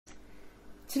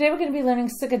Today we're going to be learning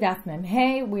Sukkah Daf Mem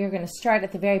Hey. We are going to start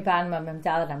at the very bottom of Mem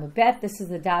Daled Amud Bet. This is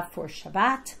the daf for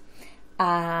Shabbat.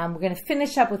 We're going to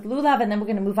finish up with lulav, and then we're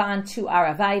going to move on to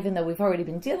arava, even though we've already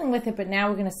been dealing with it. But now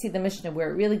we're going to see the Mishnah where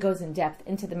it really goes in depth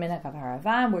into the minhag of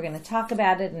arava, and we're going to talk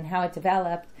about it and how it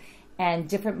developed, and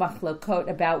different machlokot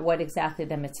about what exactly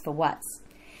the mitzvah was.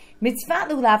 Mitzvah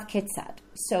lulav kitzad.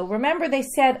 So remember, they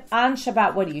said on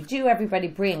Shabbat, what do? Everybody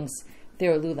brings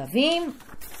their lulavim.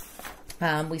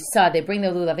 We saw they bring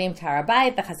their lulavim to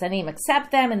Harabait, the chazanim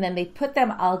accept them, and then they put them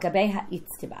al gabei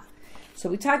ha'itziba. So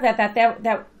we talked about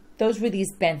that those were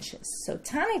these benches. So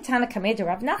Tana Kamed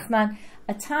Rav Nachman,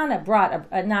 a Tana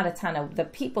brought, not a Tana, the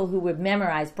people who would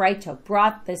memorize Breito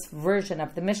brought this version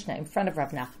of the Mishnah in front of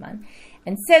Rav Nachman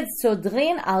and said,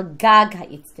 Sodrin al gag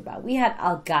ha'itziba. We had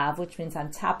al gav, which means on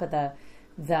top of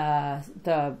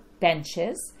the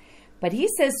benches. But he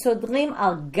says, Sodrim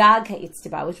al gag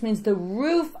ha'itziba, which means the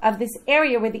roof of this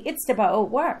area where the itztiba'ot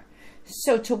were.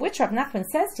 So to which Rav Nachman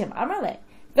says to him, Amarle,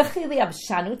 v'chili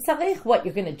abshanu tzarich, what,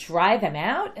 you're going to dry them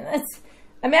out? And let's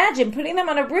imagine putting them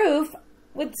on a roof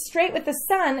straight with the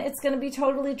sun, it's going to be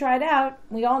totally dried out.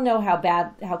 We all know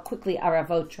how quickly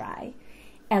aravot dry.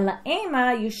 And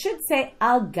la'ema, you should say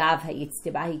al gav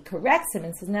ha'itziba. He corrects him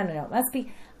and says, no, it must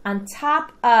be on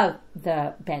top of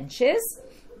the benches.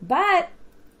 But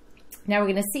now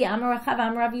we're going to see Amar Rachav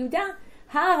Amar Rav Yehuda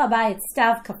Ha'arabayit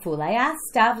stav kafulaya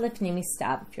stav lifnimi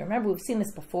stav. If you remember, we've seen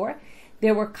this before.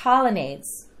 There were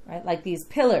colonnades, right, like these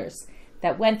pillars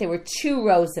that went. There were 2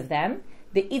 rows of them.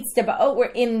 The itztiba'ot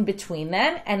were in between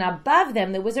them, and above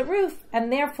them there was a roof,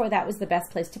 and therefore that was the best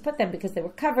place to put them because they were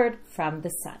covered from the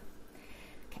sun.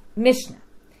 Okay. Mishnah.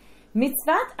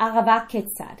 Mitzvat arava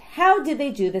ketzad. How did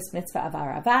they do this mitzvah of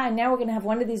arava? And now we're going to have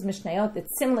one of these mishnayot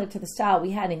that's similar to the style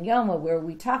we had in Yoma, where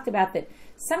we talked about that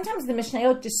sometimes the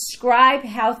mishnayot describe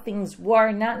how things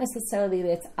were, not necessarily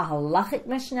that it's a halachic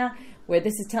mishnah, where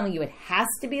this is telling you it has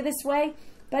to be this way,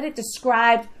 but it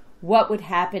described what would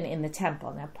happen in the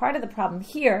temple. Now, part of the problem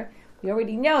here, we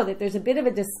already know that there's a bit of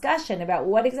a discussion about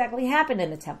what exactly happened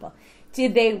in the temple.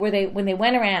 When they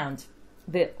went around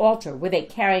the altar, were they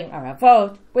carrying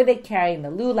aravot? Were they carrying the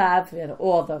lulav and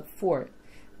all the 4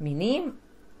 minim?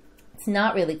 It's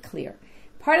not really clear.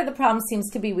 Part of the problem seems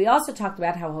to be, we also talked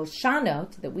about how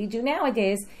Hoshanot, that we do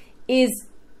nowadays, is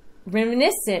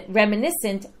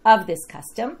reminiscent of this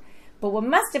custom. But what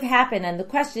must have happened, and the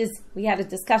question is, we had a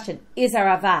discussion, is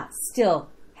arava still,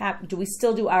 do we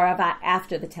still do arava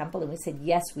after the temple? And we said,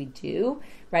 yes, we do,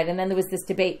 right? And then there was this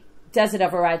debate, does it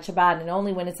override Shabbat, and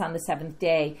only when it's on the 7th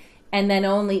day, and then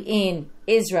only in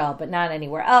Israel, but not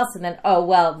anywhere else. And then,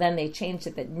 then they changed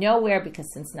it that nowhere,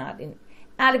 because since not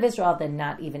out of Israel, then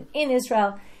not even in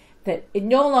Israel, that it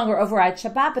no longer overrides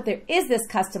Shabbat, but there is this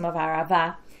custom of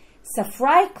arava.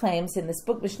 Safrai claims in this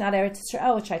book, Mishnat Eretz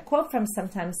Yisrael, which I quote from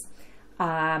sometimes,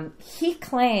 he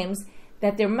claims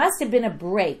that there must have been a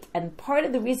break, and part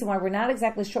of the reason why we're not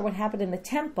exactly sure what happened in the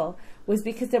temple was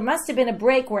because there must have been a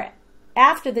break where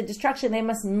after the destruction they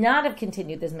must not have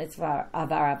continued this mitzvah of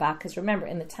arava, because remember,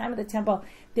 in the time of the temple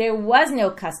there was no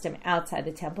custom outside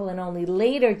the temple, and only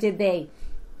later did they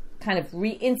kind of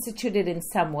reinstitute it in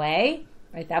some way,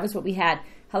 right? That was what we had,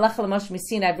 Halacha l'Moshe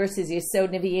Sinai versus Yesod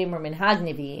Nevi'im or Minhag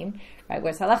Nevi'im, right?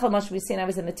 Whereas Halacha l'Moshe Sinai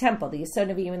was in the temple, the Yesod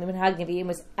Nevi'im and the Minhag Nevi'im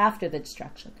was after the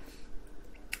destruction.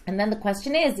 And then the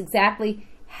question is exactly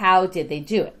how did they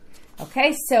do it?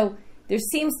 Okay, so there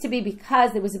seems to be,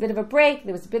 because there was a bit of a break,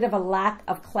 there was a bit of a lack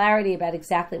of clarity about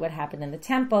exactly what happened in the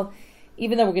temple,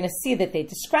 even though we're going to see that they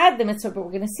described the mitzvah, but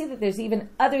we're going to see that there's even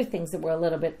other things that were a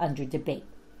little bit under debate.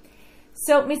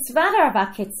 So, mitzvah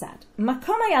arava ketzad.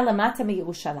 Makom haya lamata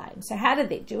miYerushalayim. So how did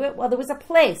they do it? Well, there was a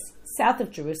place south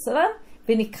of Jerusalem,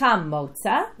 v'nikam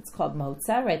Motza. It's called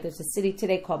Motza, right? There's a city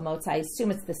today called Motza. I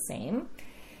assume it's the same.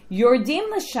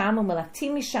 Yordim l'sham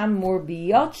u'melaktim misham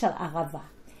murbiyot shel arava.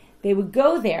 They would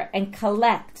go there and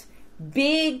collect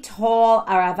big, tall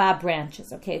arava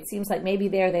branches. Okay, it seems like maybe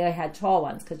there they had tall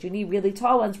ones, because you need really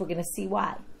tall ones. We're going to see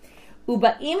why.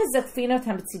 Uba'im zechfinot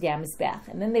ha'mitzidei ha'mizbech.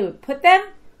 And then they would put them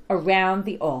around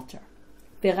the altar.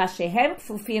 Now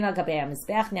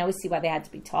we see why they had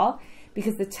to be tall,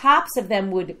 because the tops of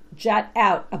them would jut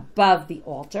out above the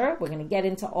altar. We're going to get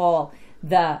into all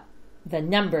the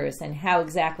numbers and how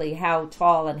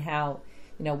tall and how,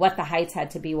 what the heights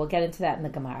had to be. We'll get into that in the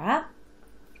Gemara.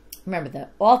 Remember, the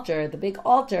altar, the big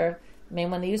altar, the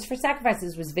main one they used for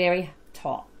sacrifices, was very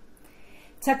tall.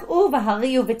 Tak'u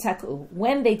v'hariyu v'tak'u.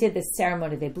 When they did this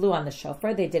ceremony, they blew on the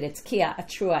shofar. They did a tkiya, a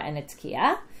trua, and a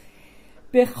tkiya.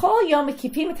 B'chol yom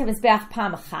mekipim et hamizbeach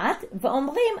pam achat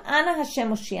v'omrim ana Hashem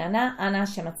Moshiana, ana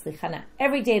Hashem Atzlichana.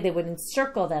 Every day they would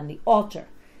encircle them, the altar,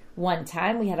 one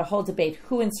time. We had a whole debate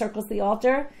who encircles the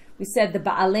altar. We said the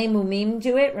Ba'alei Mumim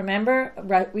do it. Remember,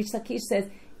 Rish Lakish says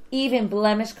even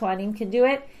blemished Kohanim can do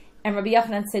it. And Rabbi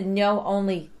Yochanan said no,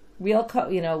 only real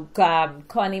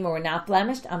Kohanim were not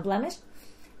blemished, unblemished.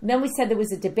 And then we said there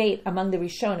was a debate among the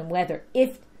Rishonim whether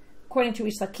if, according to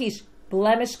Rish Lakish,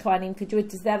 blemished Kohanim could do it,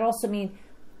 does that also mean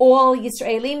all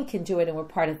Yisraelim can do it and we're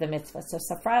part of the mitzvah? So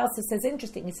Safra also says,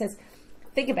 interesting, he says,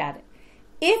 think about it.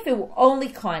 If it were only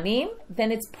Kohanim,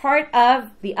 then it's part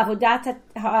of the avodat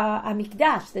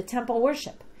hamikdash, the temple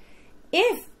worship.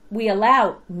 If we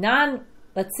allow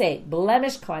let's say,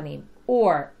 blemished Kohanim,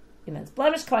 or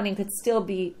blemished Kohanim could still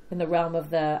be in the realm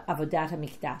of the avodat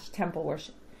hamikdash, temple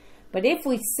worship. But if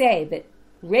we say that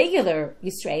regular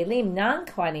Yisraelim,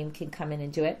 non-Kohanim can come in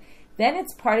and do it, then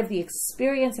it's part of the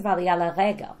experience of Aliyah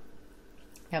LaRegel.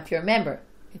 Now, if you remember,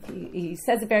 he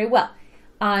says it very well.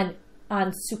 On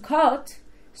Sukkot,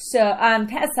 so on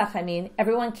Pesach,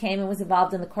 everyone came and was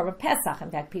involved in the Korban Pesach.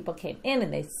 In fact, people came in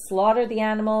and they slaughtered the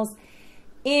animals.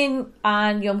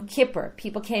 On Yom Kippur,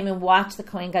 people came and watched the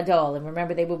Kohen Gadol. And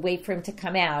remember, they would wait for him to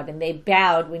come out. And they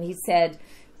bowed when he said,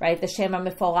 right, the Shema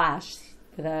Meforash,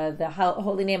 the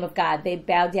holy name of God. They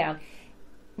bowed down.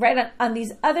 Right, on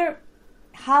these other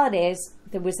holidays,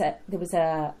 there was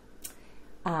a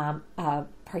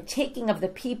partaking of the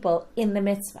people in the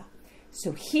mitzvah.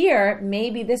 So here,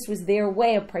 maybe this was their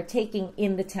way of partaking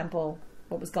in the temple,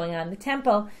 what was going on in the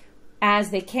temple,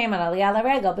 as they came on Aliyah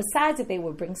LaRegel. Besides that, they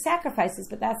would bring sacrifices,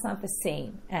 but that's not the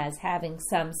same as having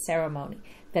some ceremony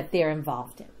that they're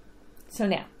involved in. So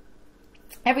now,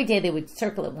 every day they would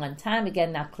circle at one time,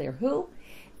 again, not clear who,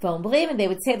 and they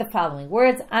would say the following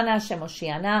words, Ana Hashem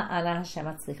Oshiana, Ana Hashem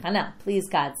Atzlichana. Please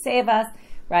God, save us,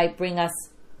 right, bring us,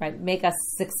 right, make us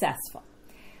successful.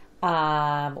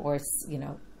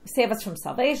 Save us from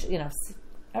salvation,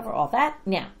 all that.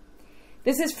 Now,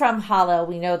 this is from Hallel.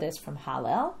 We know this from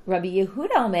Hallel. Rabbi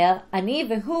Yehuda Omer, Ani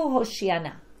v'hu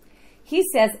Hoshiana. He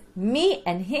says, me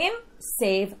and him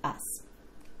save us.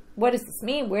 What does this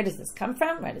mean? Where does this come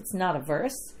from? Right, it's not a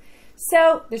verse.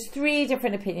 So there's three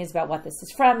different opinions about what this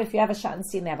is from. If you have a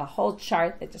Schottenstein, they have a whole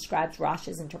chart that describes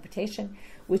Rash's interpretation,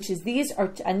 which is these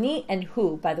are Ani and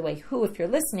Hu. By the way, Hu, if you're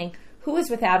listening, Hu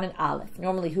is without an aleph.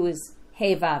 Normally, Hu is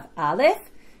Hey Vav Aleph,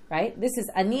 right? This is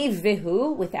Ani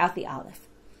Vihu without the aleph.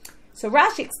 So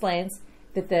Rashi explains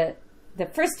that the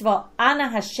first of all, Ana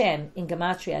Hashem in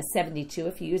Gematria is 72.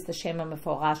 If you use the Shema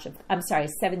Meforash,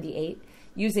 78,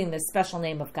 using the special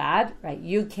name of God, right?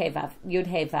 Yud He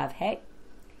Vav He.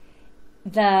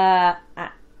 The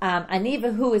Ani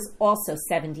Vihu is also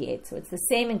 78, so it's the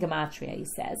same in Gematria, he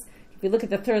says. If you look at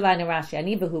the third line of Rashi,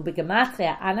 Ani Vihu,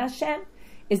 b'Gematria Ana Hashem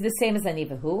is the same as Ani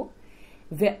Vihu.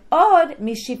 Ve'od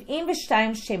mishiv'im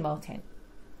v'shtayim shemoten.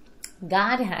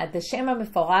 God had, the Shema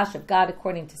Meforash of God,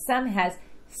 according to some, has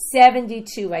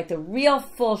 72, right? The real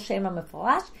full Shema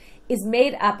Meforash is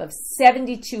made up of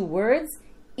 72 words,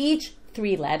 each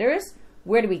 3 letters.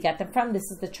 Where do we get them from?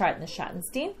 This is the chart in the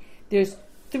Schottenstein. There's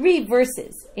 3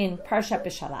 verses in Parshat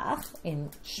B'Shalach, in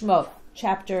Shmot,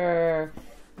 chapter,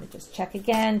 let me just check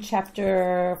again,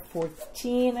 chapter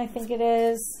 14, I think it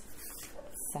is.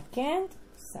 Find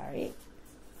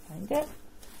it.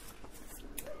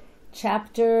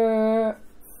 Chapter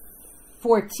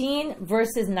 14,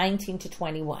 verses 19 to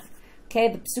 21. Okay,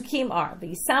 the psukim are,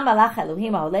 V'yisam malach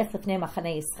Elohim ha'olech lifnei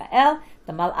machanei Yisrael.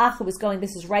 The malach who was going,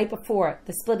 this is right before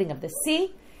the splitting of the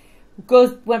sea,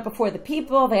 went before the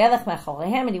people,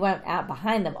 and he went out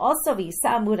behind them also. The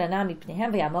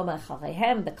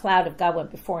cloud of God went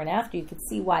before and after. You can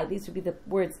see why these would be the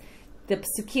words, the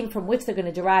psukim from which they're going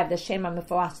to derive the Shema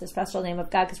Meforash, the special name of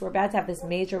God, because we're about to have this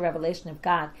major revelation of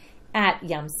God at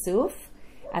Yam Suf,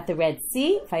 at the Red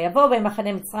Sea. Right,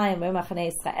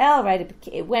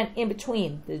 it went in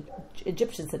between the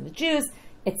Egyptians and the Jews,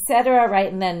 etc.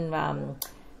 Right, and then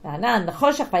he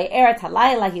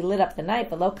lit up the night.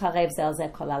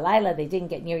 They didn't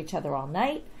get near each other all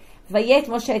night.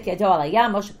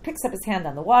 Moshe picks up his hand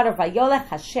on the water. Vayolech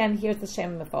Hashem, here's the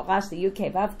Shem Meforash, the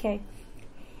UK Vavke.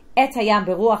 Et hayam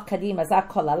beruach kadim azak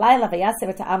kol halayla vayasev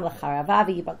et ha'am lecharava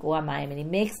v'yibagru hamayim, and he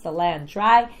makes the land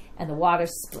dry and the water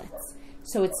splits.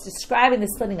 So it's describing the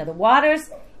splitting of the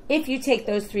waters. If you take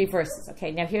those 3 verses,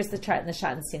 okay, now here's the chart in the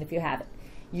Schottenstein if you have it.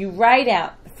 You write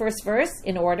out the first verse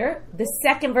in order, the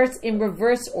second verse in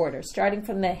reverse order, starting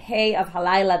from the Hey of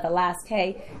Halayla, the last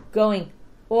Hey, going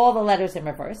all the letters in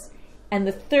reverse, and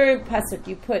the third pasuk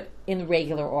you put in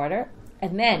regular order,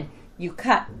 and then you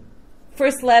cut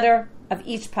first letter of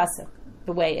each pasuk,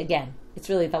 the way, again, it's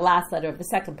really the last letter of the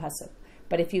second pasuk.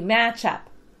 But if you match up,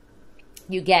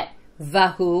 you get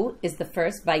Vahu is the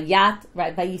first, Vayat,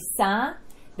 right, Vayisa,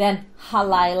 Then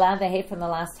halayla, the hay from the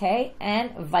last hay,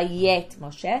 and vayet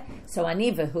Moshe. So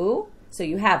ani v'hu. So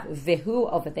you have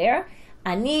v'hu over there.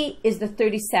 Ani is the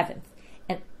 37th.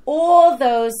 And all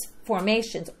those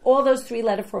formations, all those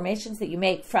 3-letter formations that you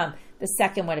make from the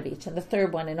second one of each and the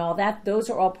third one and all that, those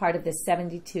are all part of this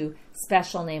 72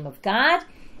 special name of God.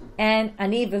 And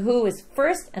ani v'hu is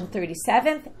first and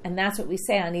 37th, and that's what we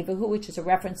say, ani v'hu, which is a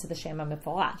reference to the Shema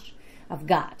Meforash of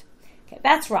God. Okay,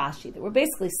 that's Rashi, that we're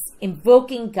basically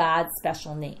invoking God's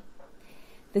special name.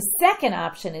 The second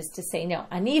option is to say, no,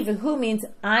 ani v'hu means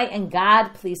I and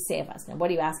God, please save us. Now,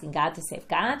 what are you asking God to save?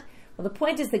 God? Well, the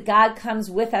point is that God comes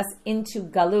with us into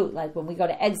galut, like when we go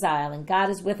to exile, and God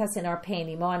is with us in our pain.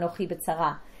 Imo anochi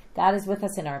b'tzara. God is with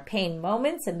us in our pain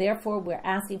moments, and therefore we're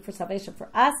asking for salvation for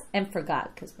us and for God,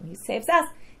 because when He saves us,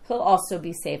 He'll also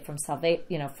be saved from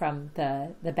from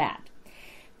the bad.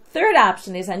 Third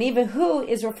option is ani v'hu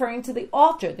is referring to the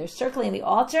altar. They're circling the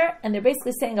altar, and they're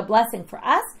basically saying a blessing for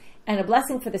us and a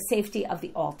blessing for the safety of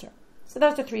the altar. So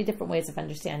those are 3 different ways of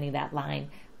understanding that line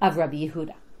of Rabbi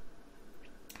Yehuda.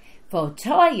 But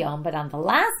on the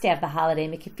last day of the holiday,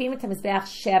 mekifim et hamizbeach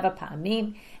sheva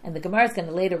pa'amim, and the Gemara is going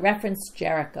to later reference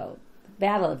Jericho, the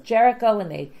Battle of Jericho,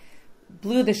 and they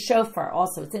blew the shofar.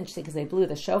 Also, it's interesting because they blew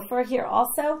the shofar here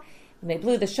also. And they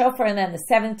blew the shofar, and then the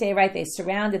 7th day, right, they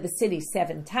surrounded the city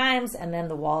 7 times, and then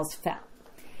the walls fell.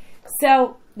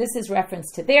 So this is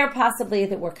reference to there, possibly,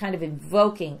 that we're kind of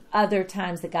invoking other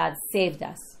times that God saved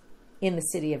us in the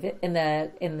city of in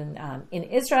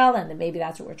Israel, and that maybe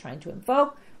that's what we're trying to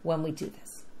invoke when we do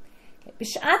this. Okay.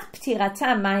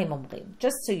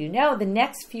 Just so you know, the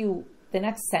next 2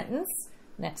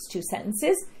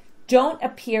 sentences don't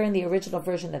appear in the original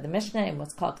version of the Mishnah in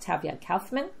what's called Ktav Yad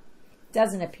Kaufman.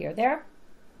 Doesn't appear there.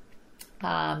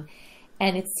 And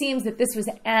it seems that this was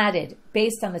added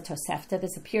based on the Tosefta.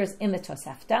 This appears in the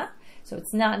Tosefta, so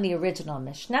it's not in the original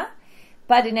Mishnah.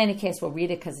 But in any case, we'll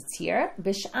read it because it's here.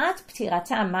 Bishat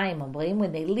p'tiratam mayim omrim.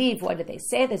 When they leave, what do they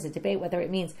say? There's a debate whether it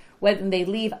means whether they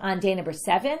leave on day number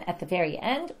 7 at the very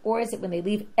end, or is it when they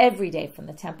leave every day from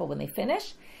the temple when they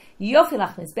finish. Yofi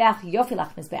lach mizbeach, yofi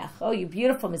lach mizbeach. Oh, you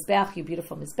beautiful mizbeach, you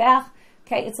beautiful mizbeach.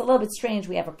 Okay, it's a little bit strange.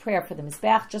 We have a prayer for the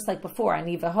mizbeach, just like before.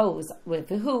 Ani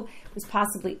v'hu was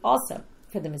possibly also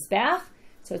for the mizbeach.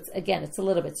 So it's a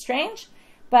little bit strange,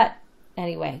 but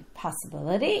anyway,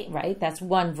 possibility, right? That's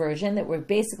one version, that we're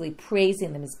basically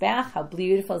praising the Mizbeach. How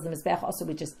beautiful is the Mizbeach? Also,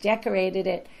 we just decorated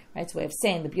it, right? It's a way of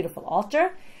saying the beautiful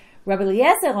altar. Rabbi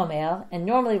Eliezer Omer, and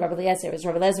normally Rabbi Eliezer is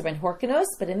Rabbi Eliezer ben Horkanus,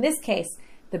 but in this case,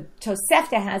 the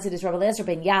Tosefta has it as Rabbi Eliezer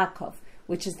ben Yaakov,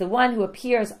 which is the one who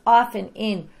appears often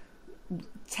in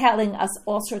telling us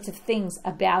all sorts of things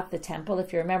about the temple.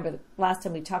 If you remember, last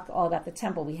time we talked all about the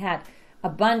temple, we had a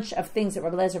bunch of things that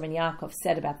Rabbi Eliezer ben Yaakov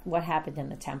said about what happened in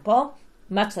the temple,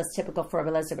 much less typical for Rabbi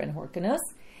Eliezer ben Horkanus.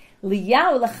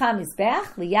 Liyau lecha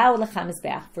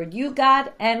mizbeach, for you,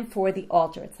 God, and for the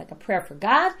altar. It's like a prayer for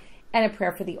God and a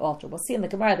prayer for the altar. We'll see in the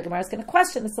Gemara. The Gemara is going to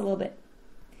question this a little bit.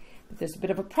 There's a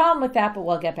bit of a problem with that, but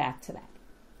we'll get back to that.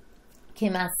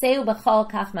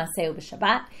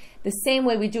 The same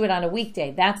way we do it on a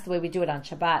weekday, that's the way we do it on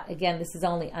Shabbat. Again, this is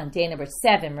only on day number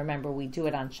 7. Remember, we do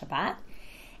it on Shabbat.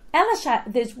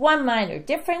 There's one minor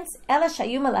difference. It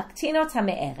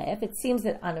seems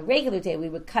that on a regular day we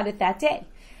would cut it that day,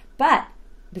 but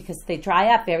because they dry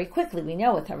up very quickly, we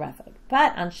know with aravot.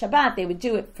 But on Shabbat they would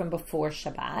do it from before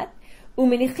Shabbat.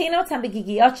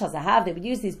 They would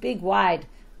use these big wide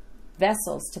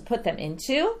vessels to put them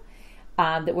into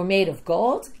that were made of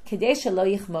gold, so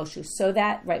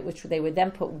that, right, which they would then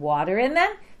put water in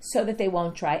them so that they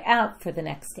won't dry out for the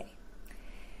next day.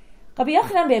 Rabbi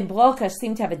Yochanan ben Broka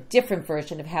seemed to have a different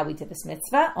version of how we did this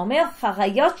mitzvah.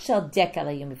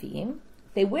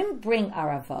 They wouldn't bring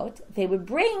aravot, they would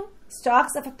bring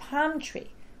stalks of a palm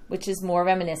tree, which is more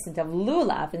reminiscent of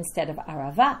lulav instead of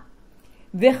arava.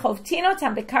 And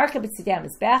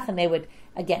they would,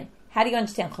 again, how do you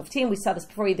understand choftin? We saw this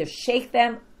before, either shake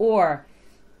them or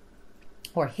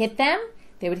hit them.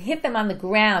 They would hit them on the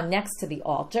ground next to the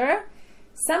altar.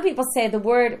 Some people say the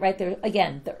word, right there,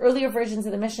 again, the earlier versions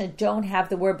of the Mishnah don't have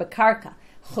the word bakarka.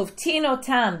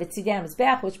 Chovtinotam b'tzidei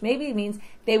mizbeach, which maybe means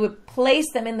they would place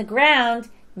them in the ground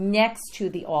next to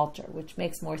the altar, which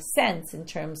makes more sense in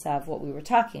terms of what we were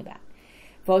talking about.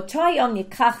 And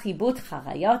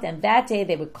that day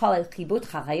they would call it chibut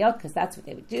charayot, because that's what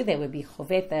they would do. They would be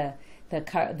chovet the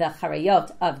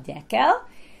charayot of dekel.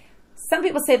 Some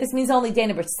people say this means only day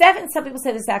number 7. Some people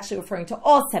say this is actually referring to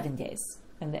all 7 days,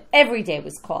 and that every day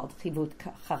was called chibut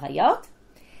charayot.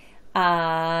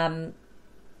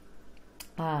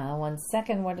 One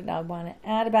second, what did I want to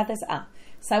add about this?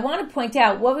 So I want to point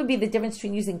out what would be the difference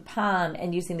between using palm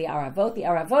and using the aravot. The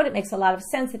aravot, it makes a lot of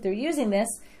sense that they're using this,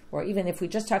 or even if we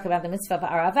just talk about the mitzvah of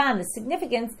arava and the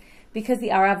significance, because the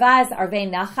arava is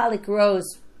arvei nachal, it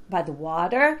grows by the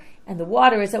water, and the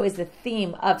water is always the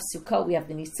theme of Sukkot. We have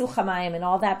the nisuch hamayim and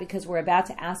all that because we're about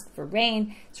to ask for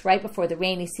rain. It's right before the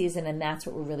rainy season, and that's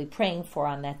what we're really praying for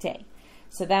on that day.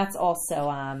 So that's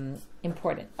also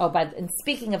important. And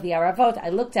speaking of the aravot, I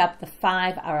looked up the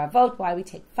 5 aravot, why we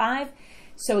take 5.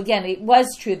 So again, it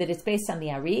was true that it's based on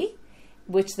the Ari,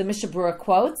 which the Mishnah Berurah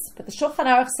quotes, but the Shulchan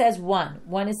Aruch says 1.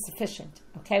 1 is sufficient,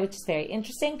 okay, which is very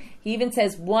interesting. He even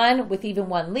says 1 with even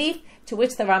 1 leaf, to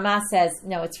which the Ramah says,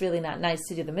 no, it's really not nice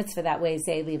to do the mitzvah that way,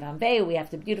 Zeh Liv Amvei. We have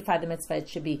to beautify the mitzvah. It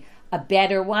should be a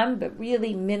better one, but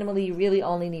really, minimally, you really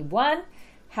only need 1.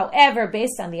 However,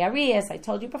 based on the Ari, as I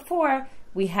told you before,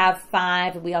 we have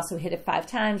 5, and we also hit it 5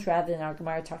 times, rather than our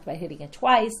Gemara talked about hitting it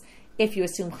twice, if you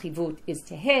assume chivut is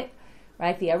to hit.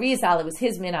 Right, the Arizal, it was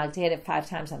his minhag to hit it 5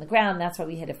 times on the ground. That's why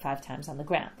we hit it 5 times on the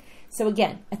ground. So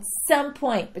again, at some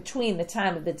point between the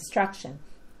time of the destruction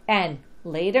and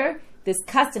later, this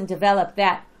custom developed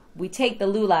that we take the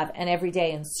lulav and every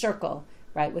day encircle,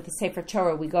 right, with the Sefer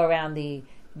Torah, we go around the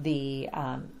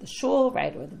shul,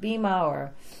 right, or the bima,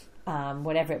 or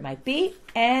whatever it might be,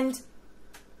 and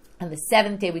on the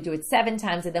 7th day we do it 7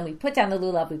 times, and then we put down the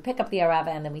lulav, we pick up the arava,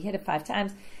 and then we hit it 5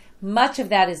 times. Much of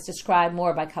that is described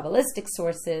more by Kabbalistic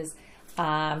sources.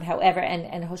 However,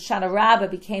 and Hoshana Rabbah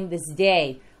became this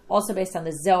day, also based on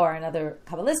the Zohar and other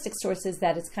Kabbalistic sources,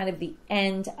 that it's kind of the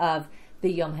end of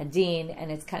the Yom Hadin, and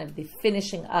it's kind of the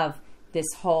finishing of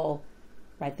this whole,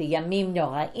 right, the Yamim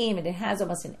Noraim, and it has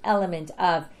almost an element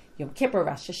of Yom Kippur,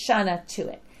 Rosh Hashanah to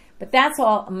it. But that's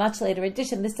all a much later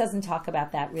addition. This doesn't talk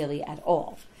about that really at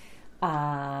all.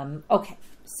 Okay,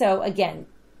 so again,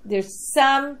 there's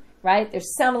some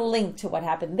link to what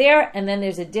happened there, and then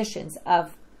there's additions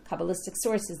of Kabbalistic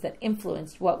sources that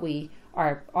influenced what we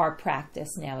our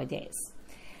practice nowadays.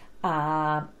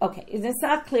 Okay, it's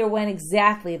not clear when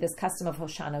exactly this custom of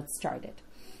Hoshanot started.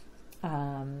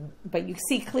 But you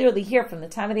see clearly here from the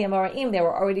time of the Amoraim, they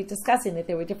were already discussing that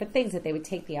there were different things, that they would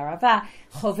take the arava,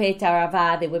 chovet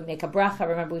arava, they would make a bracha.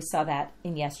 Remember, we saw that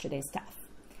in yesterday's daf.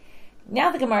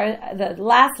 Now the Gemara, the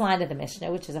last line of the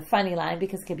Mishnah, which is a funny line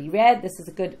because it can be read. This is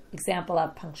a good example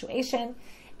of punctuation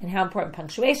and how important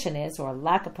punctuation is, or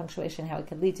lack of punctuation, how it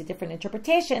could lead to different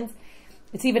interpretations.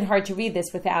 It's even hard to read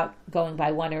this without going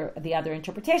by one or the other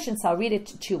interpretation, so I'll read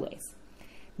it 2 ways.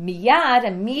 Miyad,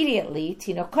 immediately,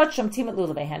 tinokot shomtim et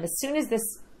lulavehem, as soon as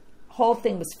this whole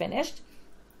thing was finished,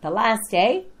 the last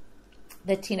day,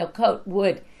 the tinokot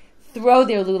would throw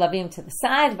their lulavim to the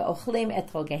side, v'ochlim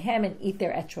etrogehem, and eat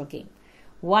their etrogim.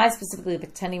 Why specifically the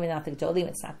Ktanim and not the Gdolim?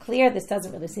 It's not clear. This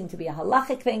doesn't really seem to be a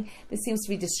halachic thing. This seems to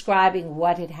be describing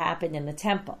what had happened in the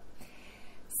temple.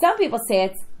 Some people say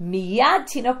it's miyad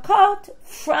tinokot,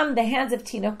 from the hands of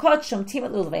tinokot, shomtim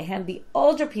et lulavehem. The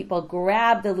older people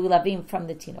grab the lulavim from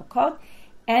the tinokot,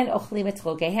 and ochlim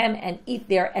etrogehem, and eat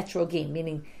their etrogim,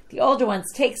 meaning the older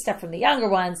ones take stuff from the younger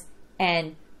ones,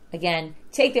 and again,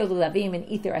 take their lulavim and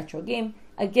eat their etrogim.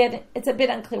 Again, it's a bit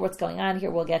unclear what's going on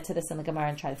here. We'll get to this in the Gemara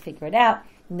and try to figure it out.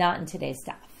 Not in today's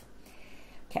daf.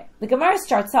 Okay, the Gemara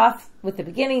starts off with the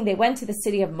beginning. They went to the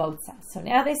city of Motza. So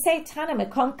now they say, Tana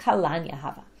mekom Kalanya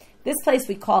hava. This place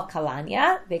we call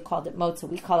Kalanya. They called it Motza.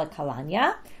 We call it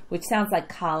Kalanya, which sounds like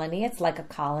colony. It's like a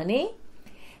colony.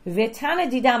 V'tana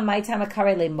didam maitam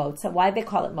akare le Motza. Why they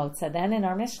call it Motza then in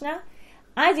our Mishnah?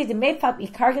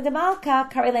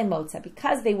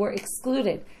 Because they were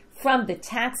excluded from the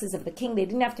taxes of the king. They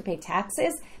didn't have to pay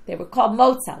taxes. They were called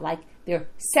motza, like they're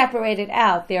separated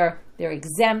out. They're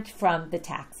exempt from the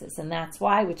taxes, and that's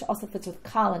why, which also fits with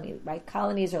colony, right?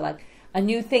 Colonies are like a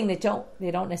new thing that they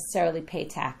don't necessarily pay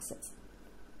taxes.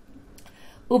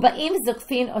 Ubaim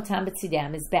zukfin otam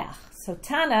b'tzidei mizbech. So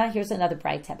Tana, here's another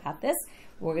bright tip about this.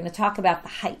 We're going to talk about the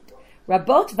height.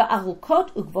 Rabot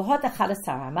va'arukot ugvohot achad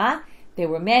asar amah. They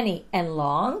were many and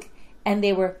long, and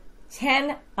they were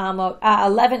 11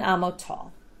 amot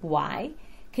tall. Why?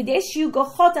 So that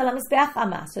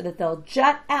they'll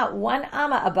jut out 1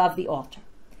 amma above the altar.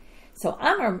 So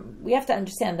Amar, we have to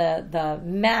understand the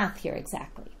math here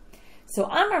exactly. So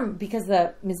Amar, because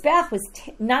the Mizbeach was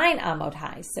 9 amot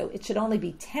high, so it should only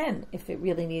be 10 if it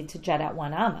really needed to jut out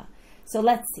 1 amma. So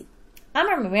let's see.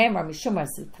 Amar Memar Mishumar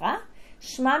Sutra.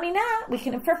 Shmamina, we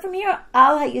can infer from here,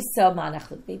 al ha-yisod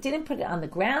manachlu. They didn't put it on the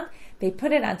ground. They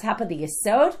put it on top of the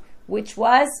yisod, which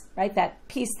was, right, that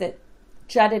piece that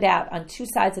jutted out on 2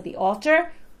 sides of the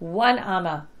altar, 1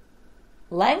 amma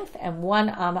length and 1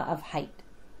 amma of height.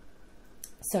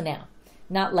 So now,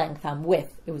 not length,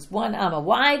 width. It was 1 amma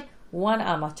wide, 1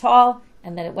 amma tall.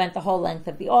 and then it went the whole length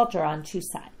of the altar on 2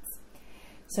 sides.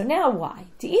 So now why?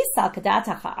 Because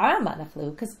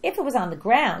if it was on the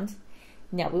ground,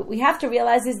 now what we have to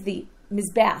realize is the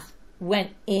mizbeach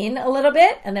went in a little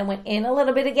bit, and then went in a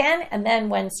little bit again, and then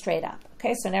went straight up.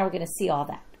 Okay, so now we're going to see all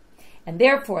that. And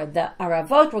therefore, the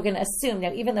aravot, we're going to assume,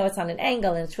 now even though it's on an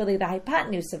angle, and it's really the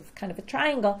hypotenuse of kind of a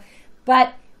triangle,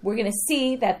 but we're going to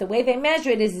see that the way they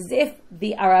measure it is as if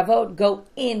the aravot go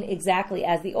in exactly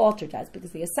as the altar does,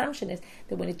 because the assumption is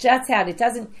that when it juts out, it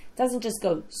doesn't just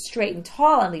go straight and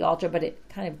tall on the altar, but it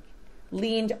kind of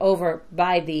leaned over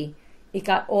it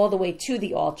got all the way to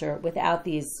the altar without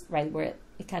these, right, where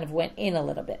it kind of went in a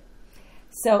little bit.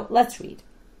 So let's read.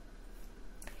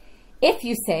 If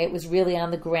you say it was really on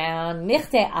the ground, the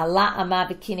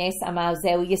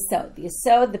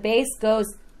yesod, the base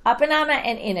goes up an amma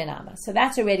and in an amma. So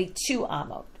that's already 2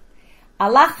 amot.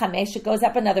 Allah chamesh, it goes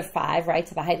up another 5, right,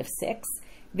 to the height of 6.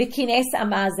 V'kines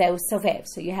amma zeu sovev.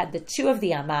 So you had the 2 of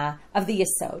the amma, of the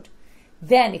yesod.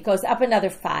 Then it goes up another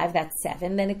 5, that's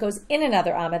 7. Then it goes in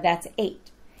another amma, that's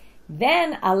 8.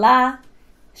 Then Allah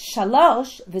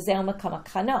shalosh v'zeu makam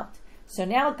khanot. So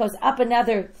now it goes up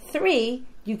another 3,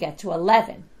 you get to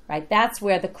 11, right? That's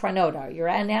where the kranot are.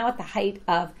 You're now at the height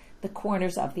of the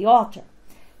corners of the altar.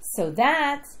 So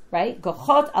that's, right,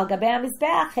 gochot al gabei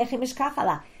mizbeach hechi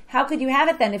mishkachala. How could you have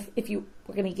it then if you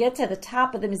were going to get to the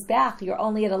top of the mizbeach, you're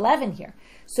only at 11 here.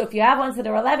 So if you have ones that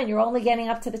are 11, you're only getting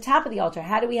up to the top of the altar.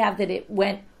 How do we have that it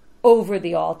went over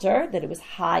the altar, that it was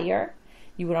higher?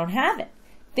 You don't have it.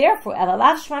 Therefore,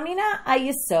 elalav shmamina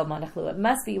ayisod manachlu. It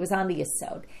must be, it was on the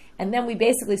yesod. And then we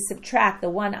basically subtract the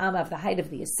 1 amma of the height of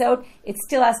the yesod. It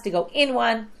still has to go in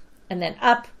 1, and then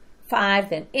up 5,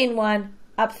 then in 1,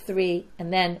 up 3,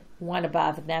 and then 1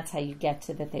 above. And that's how you get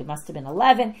to that they must have been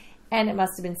 11, and it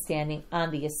must have been standing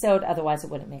on the yesod. Otherwise, it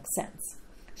wouldn't make sense.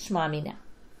 Shma mina.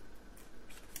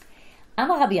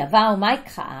 Amar Rabbi Avau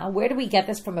Maika. Where do we get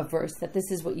this from a verse that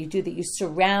this is what you do, that you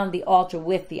surround the altar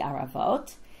with the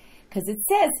aravot? Because it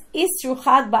says, isru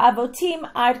chag ba'avotim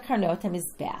ad karnot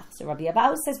hamizbeach. So Rabbi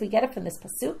Avau says we get it from this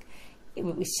pasuk,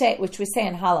 which we say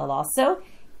in Halal also.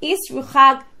 Isru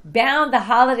chag, bound the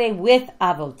holiday with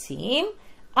avotim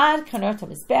ad karnot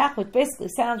hamizbeach, which basically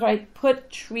sounds right, put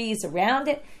trees around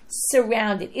it,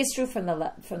 surround it. Isru from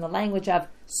the language of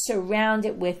surround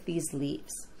it with these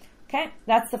leaves. Okay,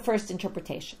 that's the first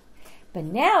interpretation. But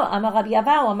now, Amar Rabbi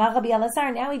Avau, Amar Rabbi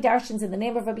Elazar, now he darshans in the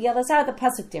name of Rabbi Elazar the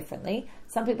pasuk differently.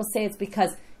 Some people say it's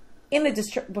because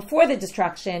before the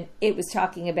destruction, it was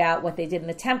talking about what they did in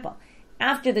the temple.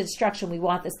 After the destruction, we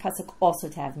want this pasuk also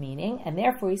to have meaning, and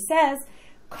therefore he says,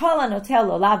 Kol anotel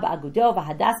lulav ba'agudo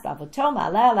v'hadas ba'avoto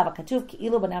ma'aleh alav ha'katuv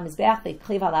ki'ilu b'nam mizbeach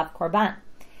ve'kliv alav korban.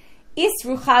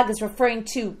 Isru chag is referring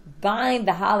to bind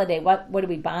the holiday. What do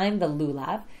we bind? The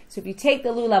lulav. So if you take the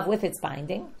lulav with its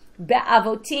binding,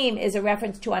 Be'avotim is a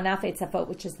reference to anafet safot,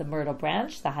 which is the myrtle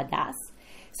branch, the hadas.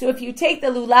 So if you take the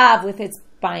lulav with its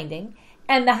binding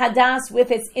and the hadas with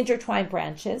its intertwined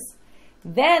branches,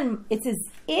 then it's as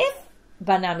if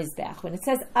bana mizbeach. When it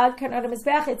says ad karnot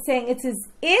mizbeach, it's saying it's as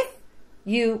if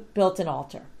you built an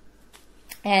altar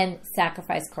and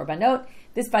sacrificed korbanot.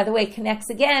 This, by the way, connects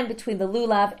again between the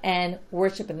lulav and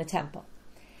worship in the temple.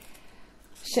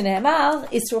 Shene'emar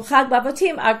isru chag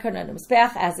ba'avotim ad karnot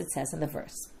mizbeach, as it says in the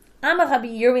verse. Amar Rabbi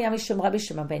Yirmiah mishum Rabbi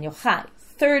Shimon Bar Yochai.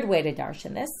 Third way to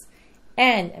darshan this.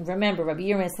 And remember, Rabbi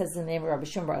Yirmiah says in the name of Rabbi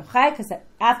Shimon Bar Yochai, because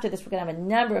after this we're going to have a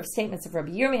number of statements of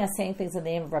Rabbi Yirmiah saying things in the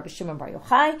name of Rabbi Shimon Bar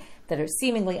Yochai that are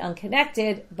seemingly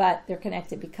unconnected, but they're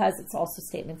connected because it's also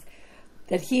statements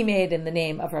that he made in the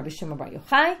name of Rabbi Shimon Bar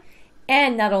Yochai.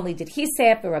 And not only did he say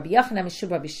it, but Rabbi Yochanan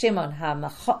mishum Rabbi Shimon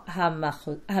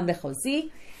HaMechozi,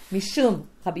 mishum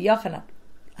Rabbi Yochanan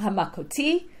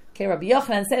HaMakoti. Okay, Rabbi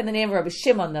Yochanan said in the name of Rabbi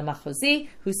Shimon the Machozi,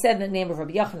 who said in the name of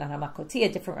Rabbi Yochanan HaMakoti, a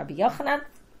different Rabbi Yochanan.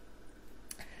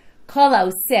 Kol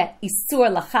ha'oseh isur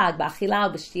lachag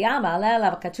ba'achila u'b'shtiyah ma'aleh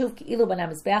alav ha'katuv ki'ilu b'nam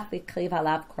mizbeach v'kriv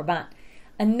alav korban.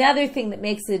 Another thing that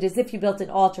makes it as if you built an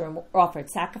altar and offered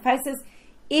sacrifices.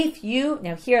 If you,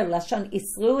 now here, lashon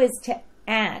isru is to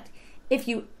add. If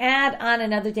you add on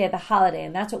another day of the holiday,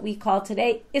 and that's what we call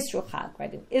today isru chag,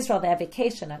 right? In Israel, they have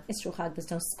vacation. On isru chag, there's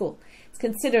no school. It's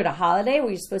considered a holiday where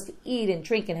you're supposed to eat and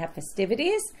drink and have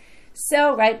festivities.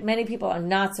 So, right, many people are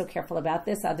not so careful about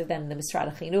this, other than the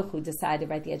Misrad HaChinuch, who decided,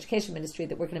 right, the education ministry,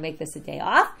 that we're going to make this a day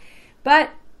off.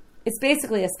 But it's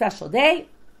basically a special day,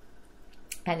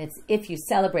 and it's if you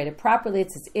celebrate it properly,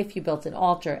 it's as if you built an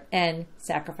altar and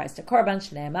sacrificed a korban,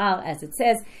 shne'emal, as it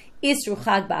says, isru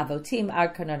chag ba'avotim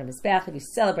ad karnot mizbeach. If you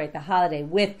celebrate the holiday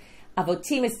with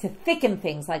avotim, is to thicken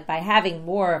things, like by having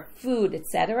more food,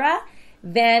 etc.,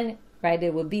 then right?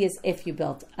 It would be as if you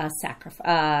built an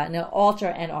altar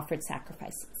and offered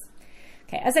sacrifices.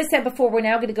 Okay, as I said before, we're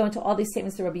now going to go into all these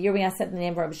statements that Rabbi Yirmiah said in the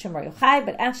name of Rabbi Shimon Bar Yochai,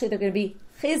 but actually they're going to be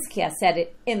Chizkiah said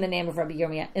it in the name of Rabbi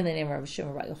Yirmiah, in the name of Rabbi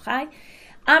Shimon Bar Yochai.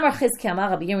 Amar Chizkiah Amar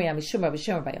Rabbi Yirmiah Mishum Rabbi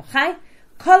Shimon Bar Yochai.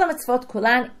 Kol ha-mitzvot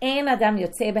kulan ein adam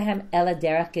yotzei behem ela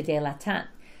derech gedelatan.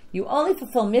 You only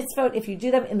fulfill mitzvot if you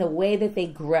do them in the way that they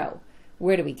grow.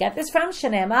 Where do we get this from?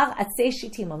 Shene'emar atzei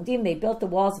shitim omdim. They built the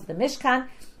walls of the Mishkan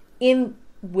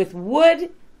with wood,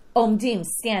 omdim,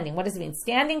 standing. What does it mean?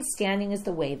 Standing? Standing is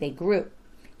the way they grew.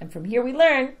 And from here we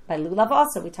learn, by lulav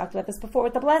also, we talked about this before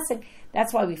with the blessing,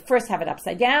 that's why we first have it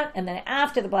upside down, and then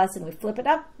after the blessing we flip it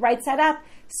up, right side up,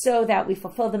 so that we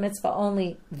fulfill the mitzvah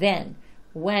only then,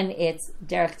 when it's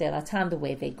derech delatan, the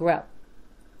way they grow.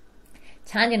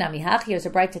 Tanya Namihach, here's a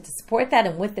bracha to support that,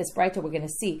 and with this bracha we're going to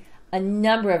see a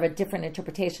number of different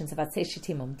interpretations of atzei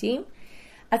shitim omdim.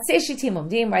 Atzei shitim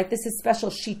omdim, right? This is special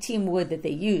shitim wood that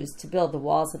they used to build the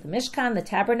walls of the Mishkan, the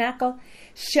tabernacle.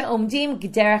 She'omdim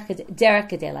derech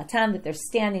gedelatan, that they're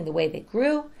standing the way they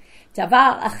grew.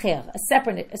 Davar acher, a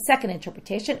second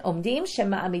interpretation, omdim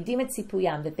shema'amidim et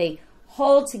tzipuyam, that they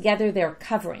hold together their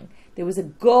covering. There was a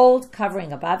gold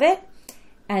covering above it,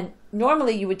 and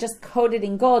normally you would just coat it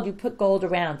in gold, you put gold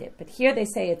around it. But here they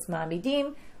say it's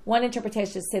ma'amidim. One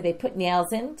interpretation is say they put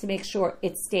nails in to make sure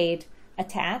it stayed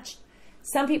attached.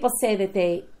 Some people say that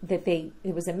it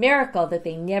was a miracle that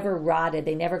they never rotted,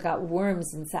 they never got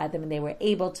worms inside them, and they were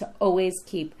able to always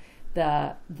keep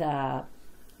the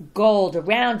gold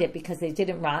around it because they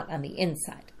didn't rot on the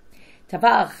inside.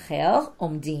 Tavar chel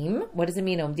omdim. What does it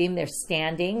mean? Omdim, they're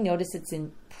standing. Notice it's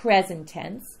in present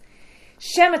tense.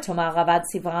 Shema tomar avad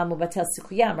sivram ubatel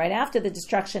sikuyam. Right after the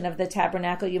destruction of the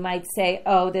tabernacle, you might say,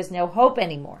 "Oh, there's no hope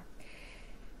anymore."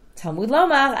 Talmud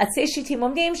lomar atzei shitim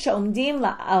omdim she'omdim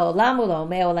la'olam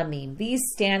u'la'omei olamim. These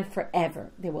stand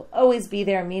forever. They will always be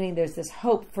there, meaning there's this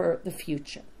hope for the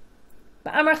future.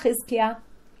 Ba'amar Chizkiah,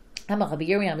 Amar Rabbi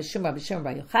Yirmiah Mishum Rabbi Shimon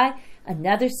Bar Yochai.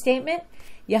 Another statement.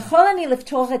 Yachol ani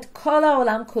liftoch et kol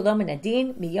ha'olam kulo min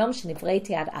adin miyom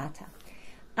shenivreti ad ata.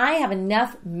 I have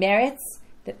enough merits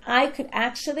that I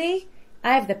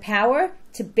have the power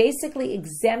to basically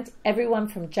exempt everyone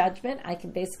from judgment. I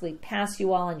can basically pass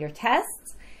you all on your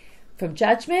tests from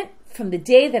judgment from the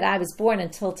day that I was born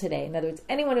until today. In other words,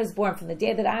 anyone who was born from the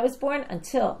day that I was born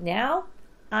until now,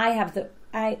 I have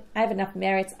enough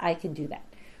merits, I can do that.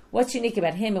 What's unique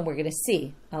about him, and we're going to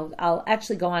see. I'll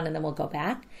actually go on and then we'll go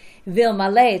back. Vil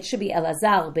maleh, it should be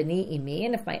Elazar b'ni imi,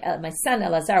 and if my son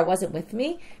Elazar wasn't with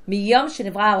me, miyom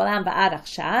shenivra olam va'ad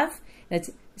achshav.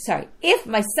 If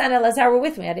my son Elazar were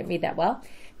with me, I didn't read that well.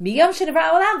 Miyom shenivra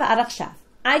olam va'ad achshav.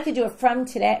 I could do it from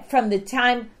today, from the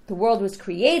time the world was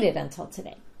created until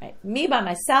today. Right? Me by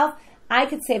myself, I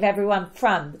could save everyone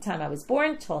from the time I was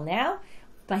born till now.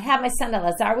 If I have my son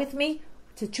Elazar with me,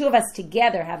 the two of us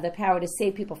together have the power to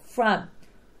save people from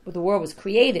when the world was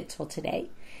created till today.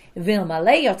 And if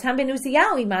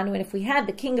we had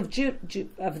the king of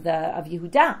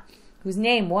Yehuda, whose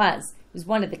name was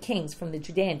one of the kings from the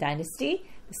Judean dynasty,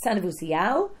 the son of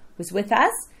Uziyahu, was with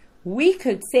us, we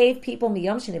could save people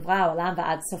miyom shenivra olam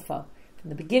va'ad sofo, from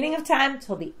the beginning of time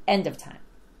till the end of time.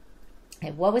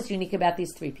 And what was unique about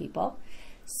these three people?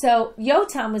 So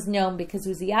Yotam was known because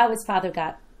Uziyahu's father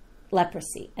got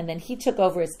leprosy, and then he took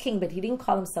over as king, but he didn't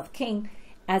call himself king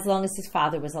as long as his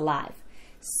father was alive.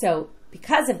 So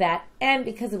because of that, and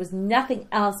because there was nothing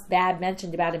else bad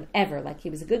mentioned about him ever, like he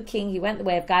was a good king, he went the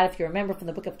way of God. If you remember from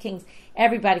the book of Kings,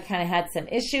 everybody kind of had some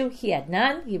issue. He had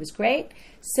none. He was great.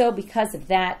 So because of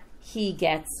that, he's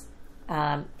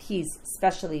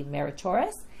specially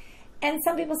meritorious. And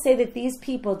some people say that these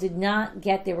people did not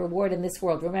get their reward in this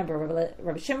world. Remember,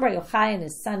 Rabbi Shimon Bar Yochai and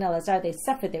his son Elazar, they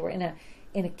suffered. They were in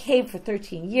a cave for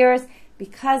 13 years.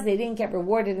 Because they didn't get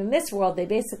rewarded in this world,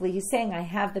 he's saying, I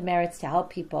have the merits to help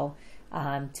people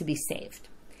to be saved.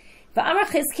 V'amar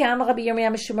Chizkiah amar Rabbi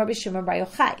Yirmiah Mishum Rabbi Shimon Bar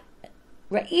Yochai.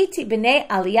 Ra'iti b'nei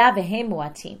aliyah v'hem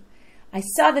muatim. I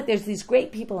saw that there's these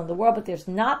great people in the world, but there's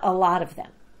not a lot of them.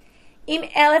 Im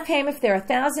elef hem, if there are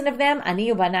 1,000 of them,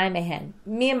 ani u'banai mehen.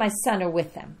 Me and my son are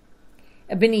with them.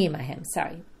 B'ni mahem,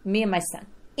 sorry. Me and my son.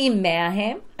 Im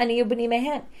me'ahem, ani u'b'ni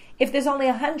mehen. If there's only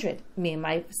 100, me and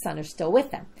my son are still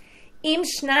with them. Im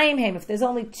shnayim hem, if there's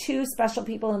only 2 special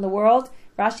people in the world,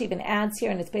 Rashi even adds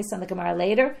here, and it's based on the Gemara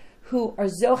later, who are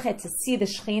zochet to see the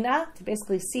Shechina, to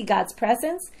basically see God's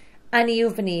presence, ani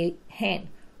uvani hen.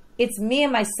 It's me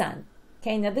and my son.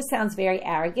 Okay, now this sounds very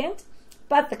arrogant,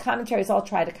 but the commentaries all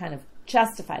try to kind of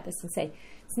justify this and say,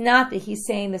 it's not that he's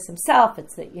saying this himself,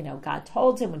 it's that, God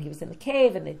told him when he was in the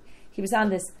cave, and that he was on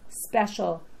this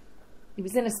special he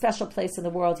was in a special place in the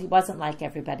world. He wasn't like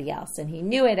everybody else, and he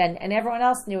knew it, and everyone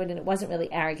else knew it, and it wasn't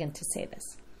really arrogant to say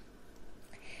this.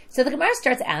 So the Gemara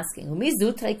starts asking,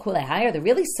 are there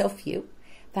really so few?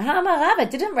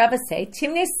 Didn't Rava say,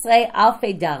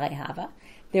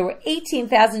 there were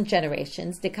 18,000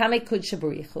 generations,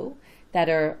 that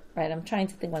are, right, I'm trying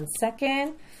to think 1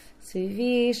 second.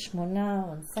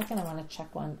 One second, I want to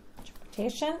check one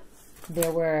interpretation.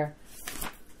 There were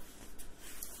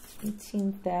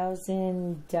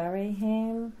 18,000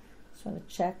 darehim. Just want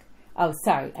to check. Oh,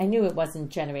 sorry, I knew it wasn't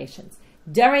generations.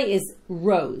 Dareh is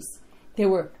rows. There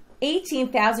were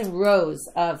 18,000 rows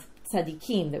of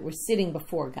tzaddikim that were sitting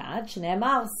before God.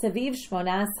 Shneimar saviv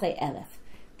shmona asrei elef.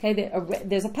 Okay,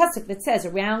 there's a pasuk that says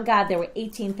around God there were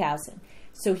 18,000.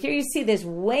 So here you see there's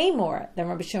way more than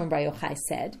Rabbi Shimon Bar Yochai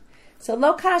said. So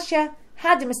lo kasha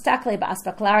ha de mistakle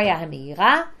ba'aspaklaria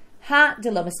ha'meira ha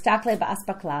de lo mistakle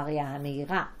ba'aspaklaria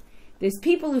ha'meira. There's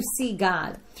people who see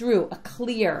God through a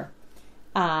clear,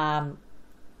 right?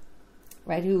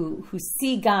 Who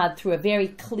see God through a very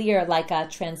clear, like a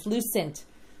translucent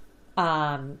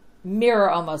mirror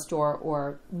almost,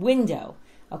 or window.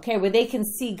 Okay, where they can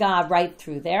see God right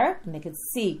through there, and they can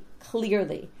see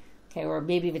clearly. Okay, or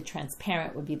maybe even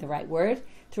transparent would be the right word,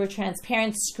 through a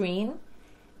transparent screen,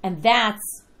 and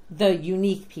that's the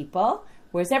unique people.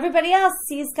 Whereas everybody else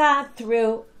sees God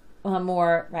through a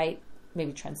more, right,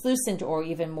 maybe translucent or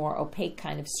even more opaque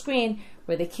kind of screen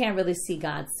where they can't really see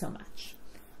God so much.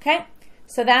 Okay,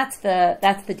 so that's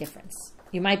the difference.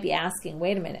 You might be asking,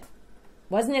 wait a minute,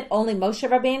 wasn't it only Moshe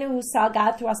Rabbeinu who saw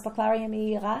God through Aspaklaria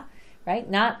Meira? Right?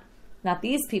 Not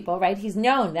these people, right? He's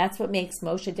known. That's what makes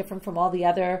Moshe different from all the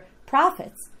other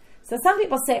prophets. So some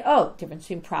people say, oh, difference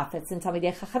between prophets and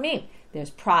Talmidei Chachamim. There's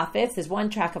prophets. There's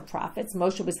one track of prophets.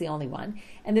 Moshe was the only one.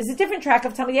 And there's a different track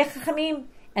of Talmidei Chachamim.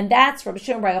 And that's Rabbi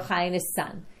Shimon Bar Yochai and his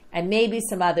son. And maybe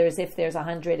some others if there's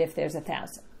 100, if there's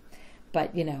 1,000.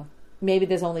 But, maybe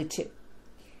there's only 2.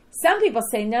 Some people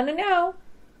say, no.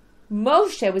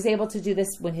 Moshe was able to do this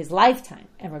in his lifetime,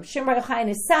 and Rabbi Shimon Bar Yochai and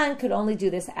his son could only do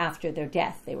this after their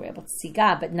death. They were able to see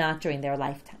God, but not during their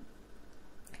lifetime.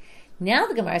 Now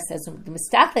the Gemara says, are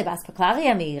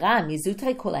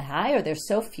there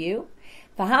so few?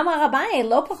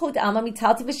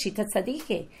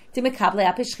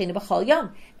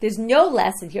 There's no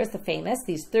less, and here's the famous,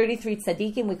 these 33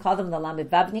 tzaddikim, we call them the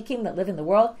lamivavnikim that live in the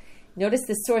world. Notice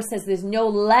the source says there's no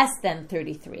less than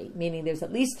 33, meaning there's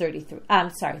at least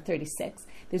 36.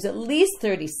 There's at least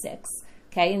 36.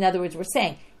 Okay, in other words, we're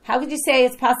saying, how could you say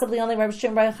it's possibly only Rabbi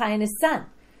Shimon Bar Yochai and his son?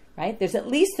 Right? There's at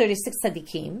least 36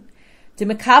 tzaddikim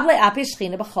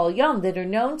that are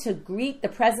known to greet the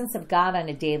presence of God on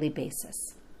a daily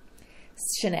basis.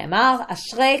 How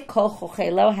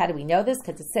do we know this?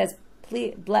 Because it says,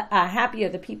 happy are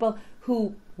the people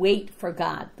who wait for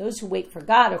God. Those who wait for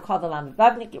God are called the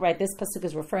Lamivavnik. Right, this pasuk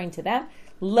is referring to them.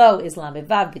 Lo is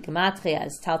Lamivav, the Gematria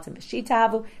is Taltim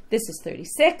B'Shitavu. This is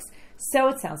 36. So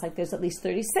it sounds like there's at least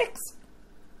 36.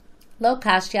 Lo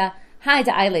Kashya, Hai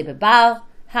Da'ayle B'Baal,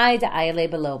 Hai Da'ayle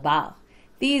B'Lo Baal.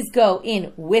 These go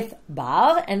in with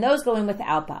Baal, and those go in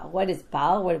without Baal. What is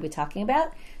Baal? What are we talking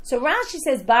about? So Rashi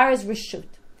says Bar is Rishut.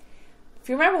 If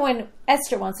you remember when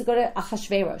Esther wants to go to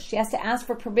Achashverosh, she has to ask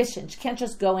for permission. She can't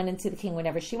just go in and see the king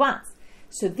whenever she wants.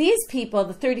 So these people,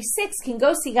 the 36, can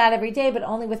go see God every day, but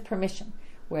only with permission.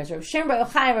 Whereas Rabbi Shimon Bar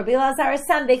Yochai, Rabbi Elazar, his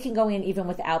son, they can go in even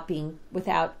without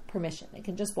permission. They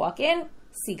can just walk in,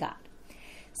 see God.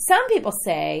 Some people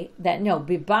say that no,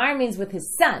 Bar means with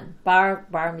his son. Bar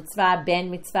mitzvah, ben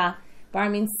mitzvah. Bar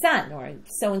means son, or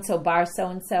so-and-so, bar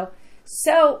so-and-so.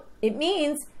 So it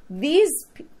means these,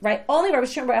 right, only Rabbi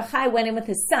Shimon Bar Yochai went in with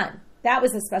his son. That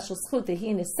was a special zchut that he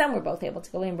and his son were both able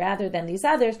to go in, rather than these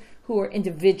others who were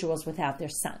individuals without their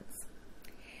sons.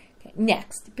 Okay,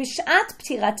 next, B'shat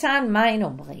p'tiratan ma'in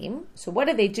omrim. So what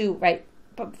do they do, right?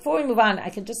 But before we move on, I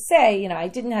can just say, I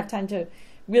didn't have time to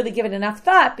really give it enough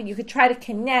thought, but you could try to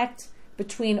connect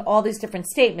between all these different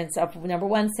statements of, number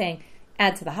one, saying,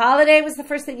 add to the holiday was the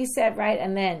first thing you said, right?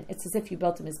 And then it's as if you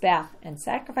built a mizbeach and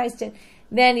sacrificed it.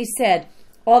 Then he said,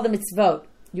 all the mitzvot,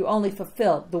 you only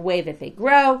fulfill the way that they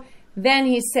grow. Then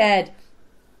he said,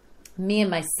 me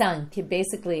and my son can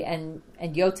basically, and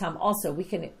Yotam also, we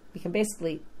can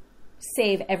basically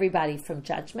save everybody from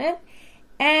judgment.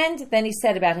 And then he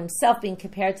said about himself being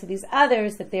compared to these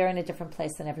others, that they're in a different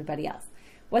place than everybody else.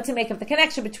 What to make of the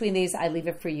connection between these, I leave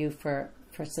it for you for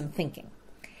some thinking.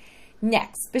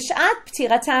 Next, B'shat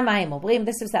p'tiratam ma'im omrim.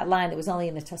 This was that line that was only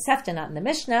in the Tosefta, not in the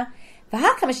Mishnah.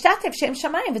 If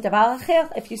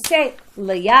you say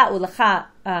Liya u'lecha,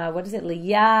 what is it?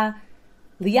 Liya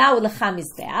u'lecha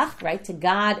mizbeach, right, to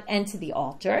God and to the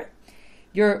altar,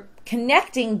 you're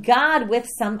connecting God with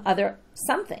some other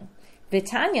something.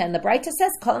 Vitanya, and the Braita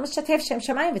says,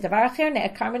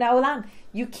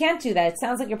 you can't do that. It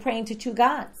sounds like you're praying to two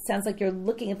gods. It sounds like you're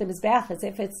looking at the Mizbeach as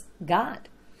if it's God.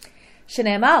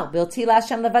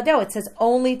 It says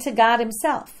only to God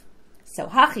himself. So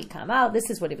hachi kamal, this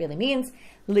is what it really means.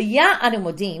 Liya anu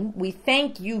modim, we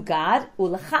thank you, God,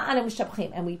 ulecha anu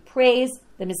mishabchim, and we praise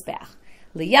the Mizbeach.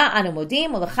 Liya anu modim,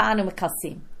 ulecha anu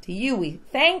mekalsim. To you we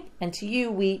thank, and to you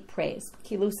we praise.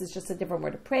 Kilus is just a different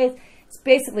word of praise. It's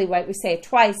basically what we say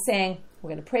twice, saying we're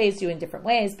going to praise you in different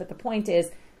ways, but the point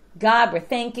is, God we're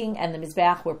thanking, and the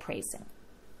Mizbeach we're praising.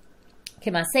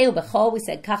 Kemaseu b'chol, we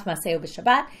said kach maseu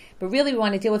b'Shabbat, but really we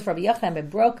want to deal with Rabbi Yochanan ben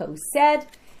Broka, who said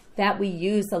that we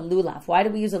use a lulav. Why do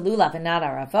we use a lulav and not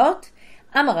aravot?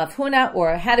 Amar Rav Huna,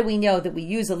 or how do we know that we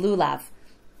use a lulav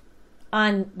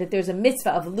that there's a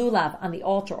mitzvah of lulav on the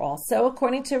altar also,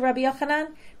 according to Rabbi Yochanan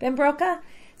ben Broka?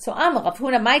 So Amar Rav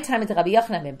Huna, my time is Rabbi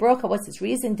Yochanan ben Broka. What's his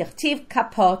reason? Dichtiv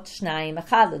kapot shnayim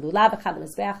echad lulav echad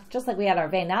lemizbeach. Just like we had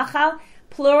arvei nachal,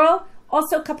 plural.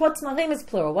 Also kapot smarim is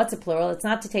plural. What's a plural? It's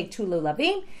not to take two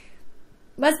lulavim.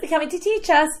 Must be coming to teach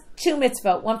us two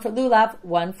mitzvot, one for lulav,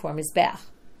 one for mizbeach.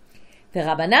 The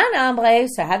Rabbanan Amre,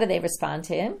 so how do they respond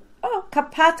to him? Oh,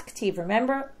 kapat ktiv.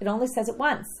 Remember, it only says it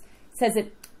once.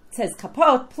 It says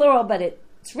kapot, plural, but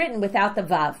it's written without the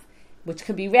vav, which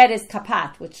could be read as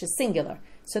kapat, which is singular.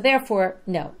 So therefore,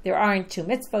 no, there aren't two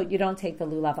mitzvot. You don't take the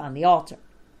lulav on the altar.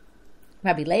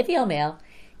 Rabbi Levi Omer,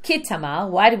 kit tamal.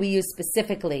 Why do we use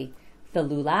specifically the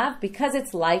lulav? Because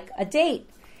it's like a date.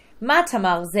 Ma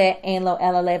tamal ze ein lo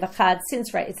ela lev echad.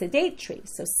 Since, right, it's a date tree.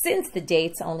 So since the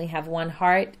dates only have one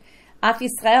heart, Af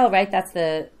Yisrael, right, that's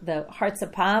the hearts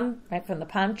of palm, right, from the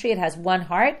palm tree, it has one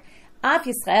heart. Af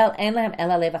Yisrael ein lehem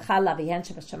ela lev echad lavihen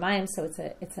shebashamayim. So it's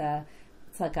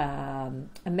like a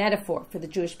metaphor for the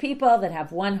Jewish people that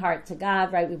have one heart to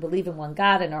God, right? We believe in one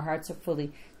God, and our hearts are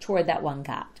fully toward that one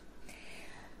God.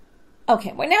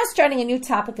 Okay, we're now starting a new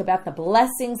topic about the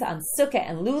blessings on Sukkah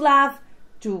and lulav.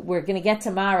 We're going to get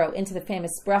tomorrow into the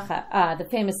famous bracha, the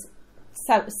famous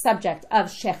subject of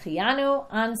shechianu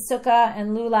on Sukkah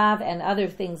and lulav, and other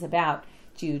things about,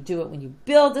 do you do it when you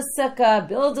build a Sukkah,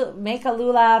 make a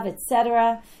lulav,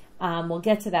 etc. We'll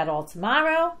get to that all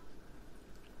tomorrow.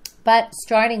 But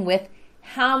starting with,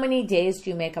 how many days do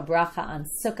you make a bracha on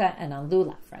Sukkah and on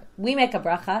lulav? Right? We make a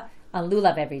bracha on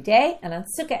lulav every day, and on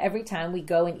Sukkah every time we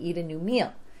go and eat a new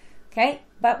meal. Okay?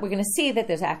 But we're going to see that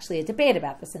there's actually a debate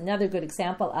about this. Another good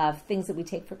example of things that we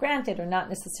take for granted are not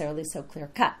necessarily so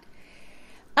clear-cut.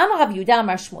 Amar Rav Yehuda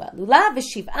Amar Shmuel, lulav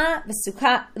shiv'a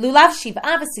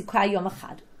v'sukkah yom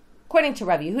echad. According to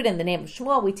Rabbi Yehuda, in the name of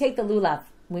Shmuel, we take the lulav,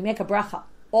 we make a bracha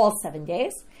all 7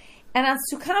 days, and on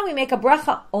Sukkah we make a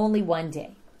bracha only one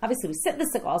day. Obviously we sit in the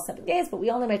Sukkah all 7 days, but we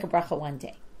only make a bracha one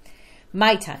day.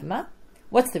 My time,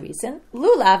 what's the reason?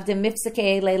 Lulav de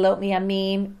mifsakei leilot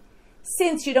miyamim.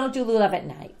 Since you don't do lulav at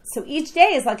night, so each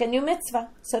day is like a new mitzvah,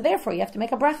 so therefore you have to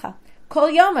make a bracha. Kol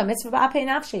yoma mitzvah ba'apei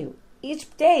nafshehu. Each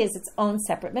day is its own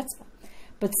separate mitzvah.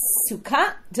 But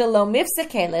Sukkah de lo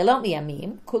mifsakei leilot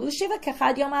miyamim kulu shiva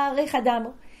kechad yom ha'arich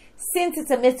adamu. Since it's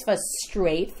a mitzvah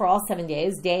straight for all 7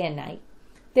 days, day and night,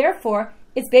 therefore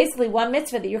it's basically one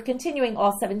mitzvah that you're continuing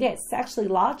all 7 days. It's actually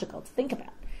logical to think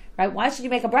about, right? Why should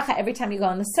you make a bracha every time you go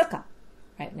in the Sukkah?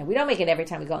 Right? Now, we don't make it every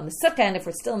time we go in the Sukkah, and if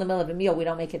we're still in the middle of a meal, we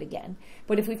don't make it again.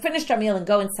 But if we finished our meal and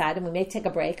go inside, and we may take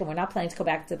a break, and we're not planning to go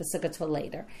back to the Sukkah till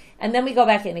later, and then we go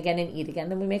back in again and eat again,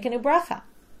 then we make a new bracha.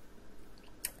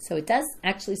 So it does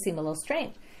actually seem a little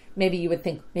strange. Maybe you would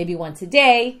think maybe once a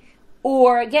day,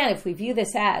 or again, if we view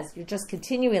this as you're just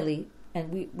continually,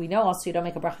 and we know also you don't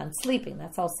make a bracha on sleeping,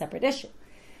 that's all a separate issue.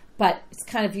 But it's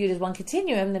kind of viewed as one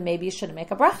continuum, then maybe you shouldn't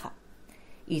make a bracha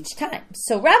each time.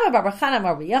 So Rabbi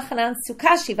Rabbi Yochanan,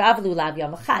 Sukkah Shiva v'lulav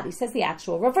Yom Echad. He says the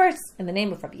actual reverse in the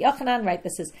name of Rabbi Yochanan, right?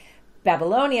 This is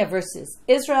Babylonia versus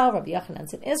Israel. Rabbi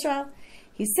Yochanan's in Israel.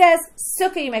 He says,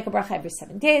 Sukkah you make a bracha every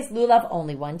 7 days, lulav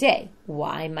only one day.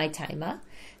 Why? My taima.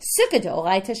 Sukkah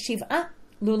de'oraita Shiva,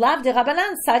 lulav de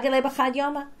Rabbanan sagele b'chad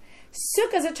yoma.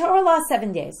 Sukkah is a Torah law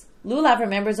 7 days. Lulav,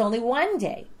 remember, is only one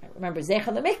day. Remember,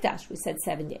 Zecher L'Mikdash, we said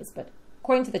 7 days, but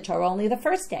according to the Torah, only the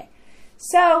first day.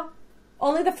 So,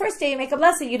 only the first day you make a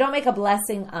blessing. You don't make a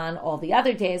blessing on all the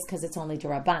other days because it's only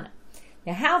D'Rabbanan.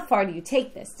 Now, how far do you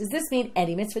take this? Does this mean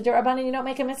any mitzvah D'Rabbanan you don't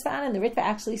make a mitzvah on? And the Ritva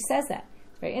actually says that.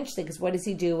 It's very interesting because what does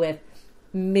he do with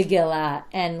Megillah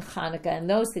and Chanukah and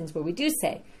those things where we do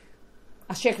say,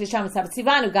 Asher Kedisham V'Sabat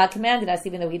Tzivanu, God commanded us,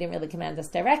 even though he didn't really command us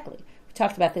directly. We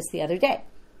talked about this the other day.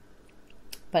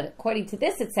 But according to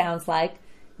this, it sounds like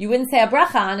you wouldn't say a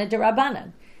bracha on a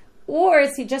D'Rabbanan. Or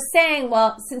is he just saying,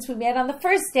 well, since we met on the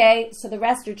first day, so the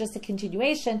rest are just a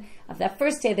continuation of that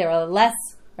first day, there are less,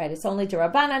 right? It's only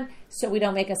d'Rabbanan, so we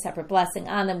don't make a separate blessing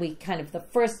on them. We kind of, the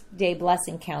first day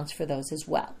blessing counts for those as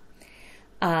well.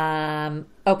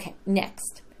 Okay,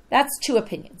 next. That's two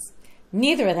opinions.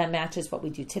 Neither of them matches what we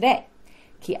do today.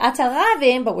 Ki ata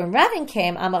Ravin, but when Ravin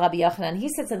came, Amar Rabbi Yochanan, he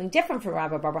said something different from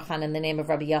Rabbi Bar Yochanan in the name of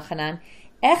Rabbi Yochanan.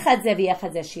 Echad ze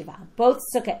v'echad ze shiva. Both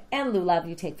Sukkah and lulav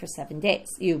you take for 7 days.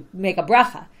 You make a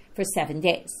bracha for 7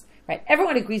 days, right?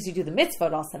 Everyone agrees you do the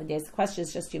mitzvah all 7 days. The question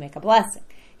is just you make a blessing.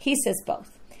 He says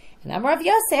both. And Amar Rav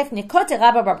Yosef, Nikot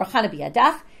Rabbi Bar Yochanan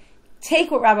biyadach. Take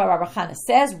what Rabbi Bar Yochanan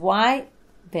says. Why?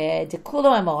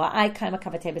 Be'dekulo emora'ai kaima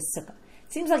kavatei b'sukkah.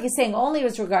 Seems like he's saying only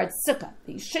as regards Sukkah.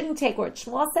 That you shouldn't take what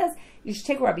Shmuel says. You should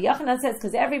take what Rabbi Yochanan says,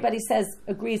 because everybody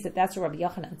agrees that that's what Rabbi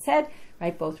Yochanan said,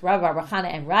 right? Both Rabbi Bar Yochanan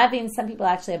and Ravin. Some people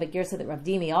actually have a girsa that Rav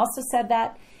Dimi also said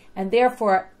that. And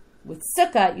therefore, with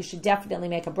Sukkah, you should definitely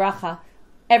make a bracha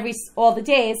all the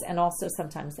days, and also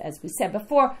sometimes, as we said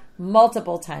before,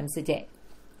 multiple times a day.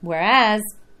 Whereas,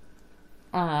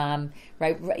 right,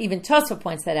 even Tosfot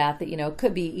points that out, that, it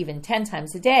could be even 10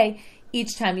 times a day,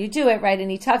 each time you do it, right?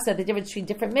 And he talks about the difference between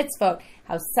different mitzvot,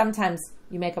 how sometimes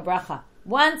you make a bracha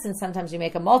once, and sometimes you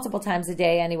make it multiple times a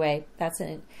day. Anyway, that's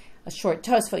a short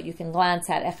Tosfot you can glance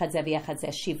at, echad ze v'echad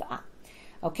ze shiva.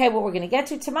 Okay, what we're going to get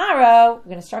to tomorrow, we're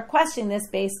going to start questioning this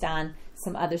based on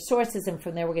some other sources, and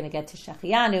from there we're going to get to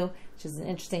Shechianu, which is an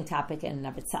interesting topic in and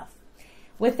of itself.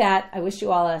 With that, I wish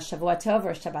you all a Shavua Tov or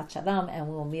a Shabbat Shalom, and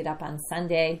we will meet up on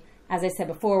Sunday. As I said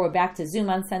before, we're back to Zoom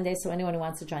on Sunday, so anyone who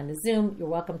wants to join the Zoom, you're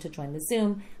welcome to join the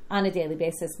Zoom on a daily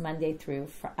basis, Sunday through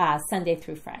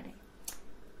Friday.